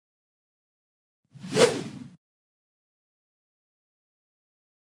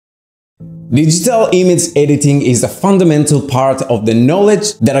Digital image editing is a fundamental part of the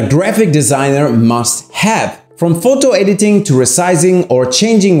knowledge that a graphic designer must have. From photo editing to resizing or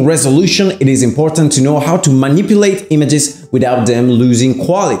changing resolution, it is important to know how to manipulate images without them losing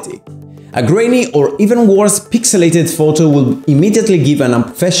quality. A grainy or even worse pixelated photo will immediately give an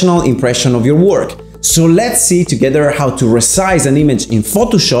unprofessional impression of your work. So let's see together how to resize an image in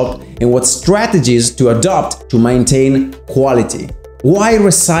Photoshop and what strategies to adopt to maintain quality. Why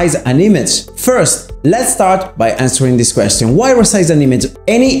resize an image? First, let's start by answering this question. Why resize an image?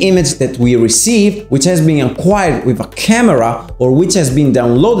 Any image that we receive, which has been acquired with a camera or which has been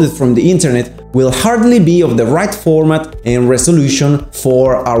downloaded from the internet, will hardly be of the right format and resolution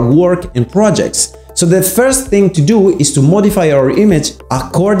for our work and projects. So the first thing to do is to modify our image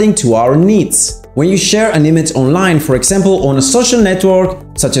according to our needs. When you share an image online, for example, on a social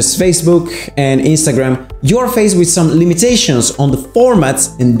network such as Facebook and Instagram, you are faced with some limitations on the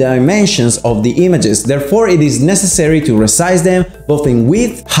formats and dimensions of the images. Therefore, it is necessary to resize them both in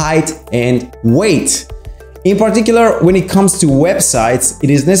width, height, and weight. In particular, when it comes to websites, it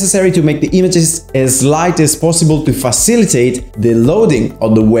is necessary to make the images as light as possible to facilitate the loading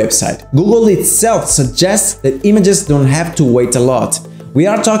of the website. Google itself suggests that images don't have to weight a lot. We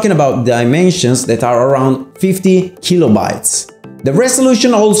are talking about dimensions that are around 50 kilobytes. The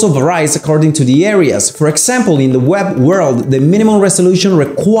resolution also varies according to the areas. For example, in the web world, the minimum resolution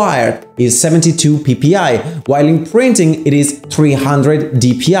required is 72 ppi, while in printing it is 300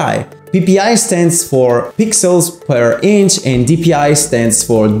 dpi. ppi stands for pixels per inch and dpi stands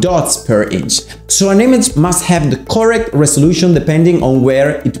for dots per inch. So an image must have the correct resolution depending on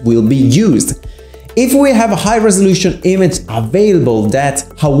where it will be used. If we have a high-resolution image available that,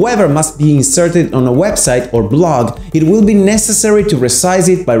 however, must be inserted on a website or blog, it will be necessary to resize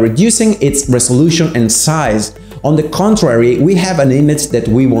it by reducing its resolution and size. On the contrary, we have an image that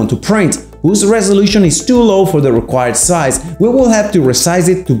we want to print, whose resolution is too low for the required size. We will have to resize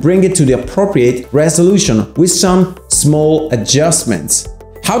it to bring it to the appropriate resolution with some small adjustments.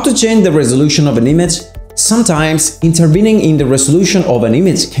 How to change the resolution of an image? Sometimes intervening in the resolution of an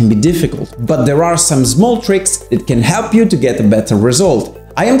image can be difficult, but there are some small tricks that can help you to get a better result.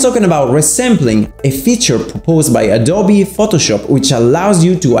 I am talking about resampling, a feature proposed by Adobe Photoshop which allows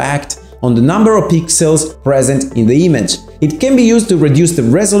you to act on the number of pixels present in the image. It can be used to reduce the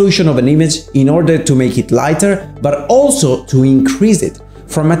resolution of an image in order to make it lighter, but also to increase it.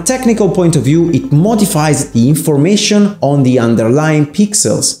 From a technical point of view, it modifies the information on the underlying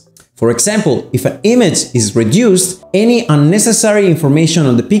pixels. For example, if an image is reduced, any unnecessary information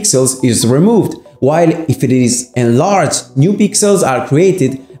on the pixels is removed, while if it is enlarged, new pixels are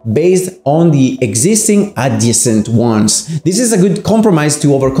created based on the existing adjacent ones. This is a good compromise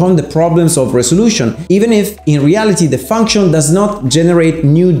to overcome the problems of resolution, even if in reality the function does not generate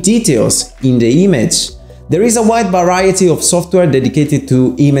new details in the image. There is a wide variety of software dedicated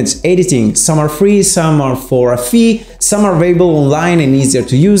to image editing. Some are free, some are for a fee, some are available online and easier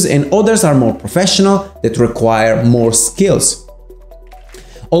to use, and others are more professional that require more skills.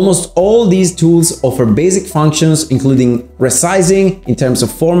 Almost all these tools offer basic functions including resizing in terms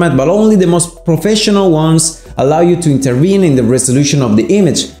of format, but only the most professional ones allow you to intervene in the resolution of the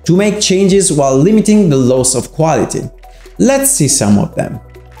image to make changes while limiting the loss of quality. Let's see some of them.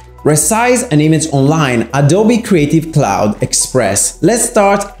 Resize an image online, Adobe Creative Cloud Express. Let's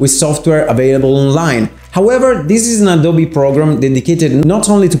start with software available online. However, this is an Adobe program dedicated not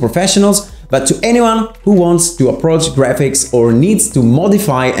only to professionals, but to anyone who wants to approach graphics or needs to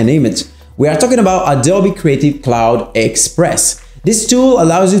modify an image. We are talking about Adobe Creative Cloud Express. This tool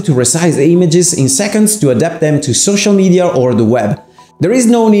allows you to resize images in seconds to adapt them to social media or the web. There is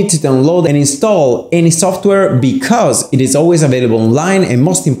no need to download and install any software because it is always available online and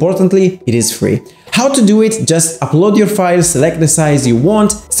most importantly, it is free. How to do it? Just upload your file, select the size you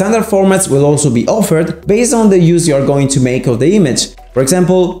want. Standard formats will also be offered based on the use you are going to make of the image. For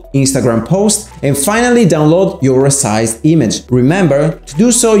example, Instagram post, and finally download your resized image. Remember, to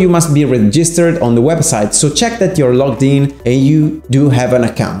do so you must be registered on the website, so check that you're logged in and you do have an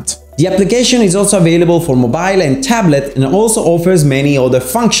account. The application is also available for mobile and tablet and also offers many other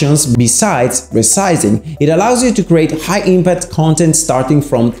functions besides resizing. It allows you to create high-impact content starting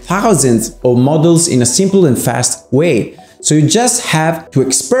from thousands of models in a simple and fast way. So you just have to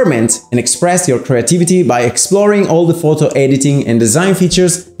experiment and express your creativity by exploring all the photo editing and design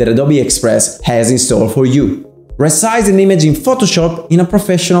features that Adobe Express has in store for you. Resize an image in Photoshop in a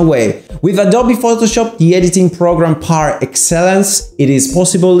professional way. With Adobe Photoshop, the editing program par excellence, it is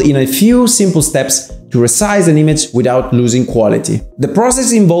possible in a few simple steps to resize an image without losing quality. The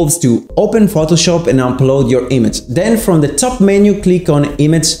process involves to open Photoshop and upload your image. Then from the top menu, click on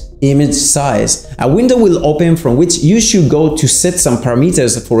Image image size. A window will open from which you should go to set some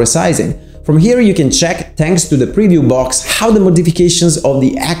parameters for resizing. From here you can check, thanks to the preview box, how the modifications of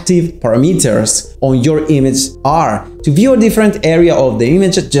the active parameters on your image are. To view a different area of the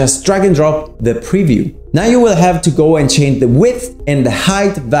image, just drag and drop the preview. Now you will have to go and change the width and the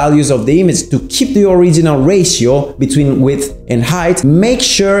height values of the image to keep the original ratio between width and height. Make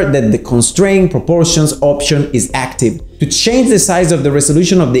sure that the constrain proportions option is active. To change the size of the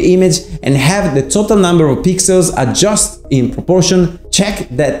resolution of the image and have the total number of pixels adjust in proportion, check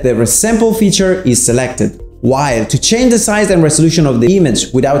that the resample feature is selected. While to change the size and resolution of the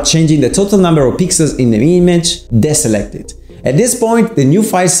image without changing the total number of pixels in the image, deselect it. At this point, the new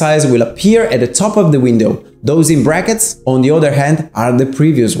file size will appear at the top of the window. Those in brackets, on the other hand, are the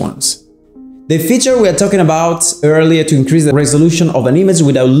previous ones. The feature we are talking about earlier to increase the resolution of an image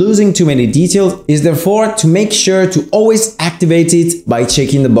without losing too many details is therefore to make sure to always activate it by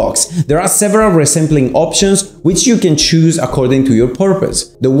checking the box. There are several resampling options which you can choose according to your purpose.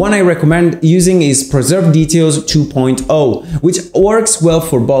 The one I recommend using is Preserve Details 2.0, which works well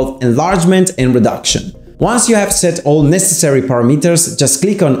for both enlargement and reduction. Once you have set all necessary parameters, just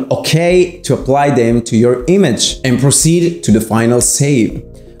click on OK to apply them to your image and proceed to the final save.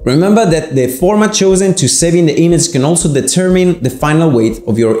 Remember that the format chosen to saving the image can also determine the final weight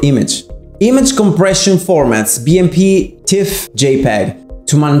of your image. Image compression formats BMP, TIFF, JPEG.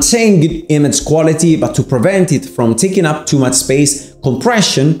 To maintain good image quality but to prevent it from taking up too much space,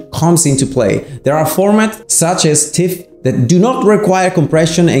 compression comes into play. There are formats such as TIFF that do not require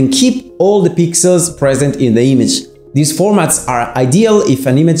compression and keep all the pixels present in the image. These formats are ideal if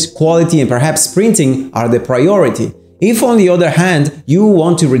an image quality and perhaps printing are the priority. If, on the other hand, you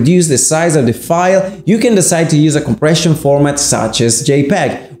want to reduce the size of the file, you can decide to use a compression format such as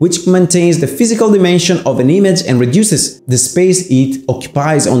JPEG, which maintains the physical dimension of an image and reduces the space it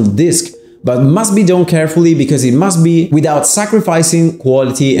occupies on the disk, but must be done carefully because it must be without sacrificing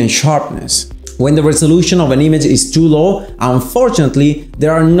quality and sharpness. When the resolution of an image is too low, unfortunately,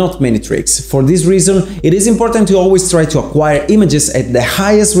 there are not many tricks. For this reason, it is important to always try to acquire images at the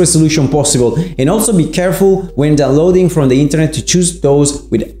highest resolution possible and also be careful when downloading from the internet to choose those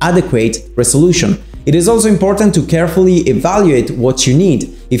with adequate resolution. It is also important to carefully evaluate what you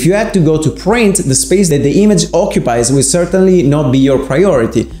need. If you had to go to print, the space that the image occupies will certainly not be your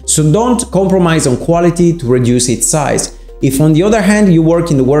priority, so don't compromise on quality to reduce its size. If, on the other hand, you work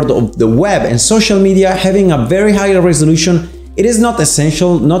in the world of the web and social media, having a very high resolution, it is not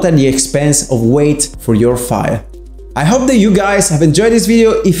essential, not at the expense of weight for your file. I hope that you guys have enjoyed this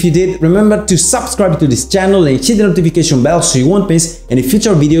video. If you did, remember to subscribe to this channel and hit the notification bell so you won't miss any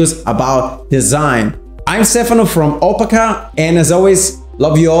future videos about design. I'm Stefano from Opaca, and as always,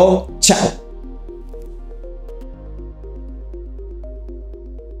 love you all. Ciao!